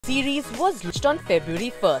series was launched on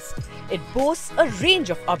February 1st. It boasts a range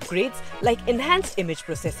of upgrades like enhanced image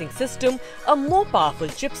processing system, a more powerful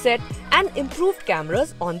chipset and improved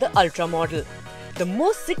cameras on the Ultra model. The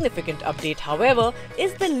most significant update, however,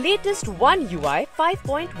 is the latest OneUI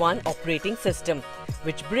 5.1 operating system,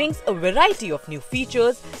 which brings a variety of new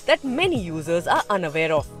features that many users are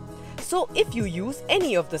unaware of. So if you use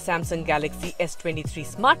any of the Samsung Galaxy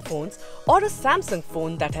S23 smartphones or a Samsung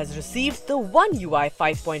phone that has received the OneUI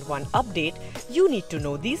 5.1 update, you need to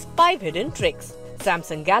know these 5 hidden tricks.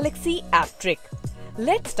 Samsung Galaxy app trick.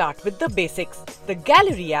 Let's start with the basics. The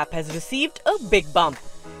Gallery app has received a big bump.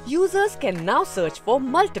 Users can now search for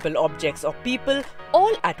multiple objects or people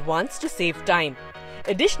all at once to save time.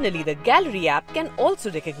 Additionally, the Gallery app can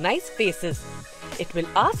also recognize faces. It will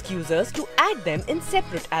ask users to add them in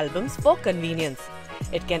separate albums for convenience.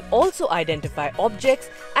 It can also identify objects,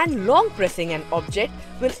 and long pressing an object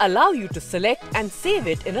will allow you to select and save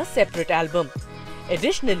it in a separate album.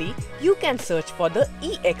 Additionally, you can search for the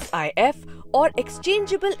EXIF or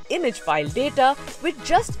exchangeable image file data with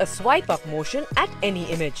just a swipe up motion at any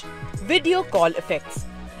image. Video call effects.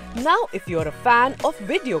 Now, if you're a fan of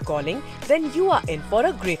video calling, then you are in for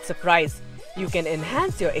a great surprise. You can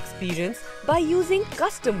enhance your experience by using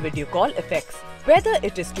custom video call effects. Whether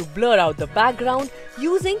it is to blur out the background,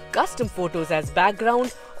 using custom photos as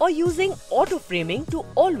background, or using auto framing to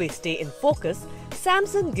always stay in focus,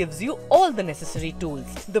 Samsung gives you all the necessary tools.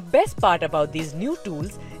 The best part about these new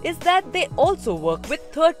tools is that they also work with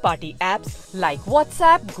third-party apps like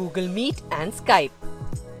WhatsApp, Google Meet and Skype.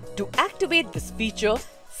 To activate this feature,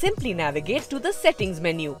 simply navigate to the Settings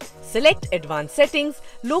menu, select Advanced Settings,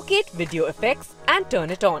 locate Video Effects and turn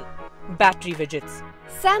it on. Battery widgets.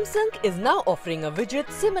 Samsung is now offering a widget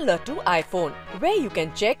similar to iPhone, where you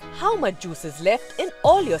can check how much juice is left in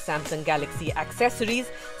all your Samsung Galaxy accessories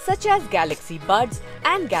such as Galaxy Buds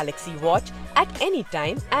and Galaxy Watch at any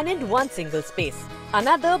time and in one single space.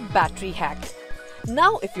 Another battery hack.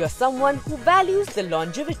 Now, if you're someone who values the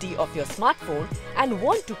longevity of your smartphone and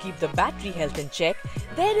want to keep the battery health in check,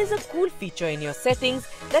 there is a cool feature in your settings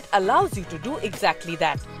that allows you to do exactly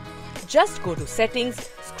that. Just go to Settings,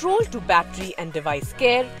 scroll to Battery and Device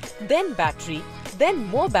Care, then Battery, then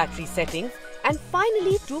More Battery Settings, and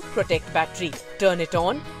finally to Protect Battery. Turn it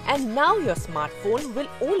on and now your smartphone will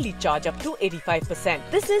only charge up to 85%.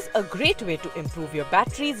 This is a great way to improve your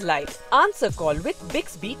battery's life. Answer call with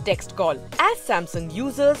Bixby text call. As Samsung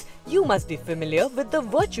users, you must be familiar with the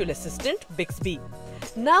virtual assistant Bixby.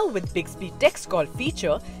 Now with Bixby text call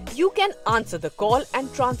feature, you can answer the call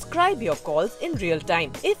and transcribe your calls in real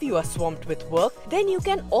time. If you are swamped with work, then you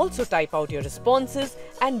can also type out your responses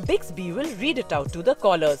and Bixby will read it out to the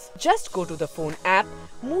callers. Just go to the phone app,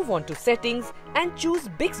 move on to settings and choose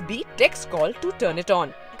Bixby text call to turn it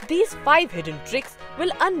on. These 5 hidden tricks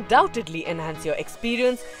will undoubtedly enhance your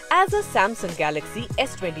experience as a Samsung Galaxy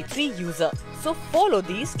S23 user. So follow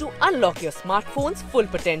these to unlock your smartphone's full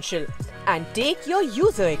potential and take your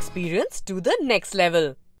user experience to the next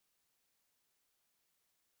level.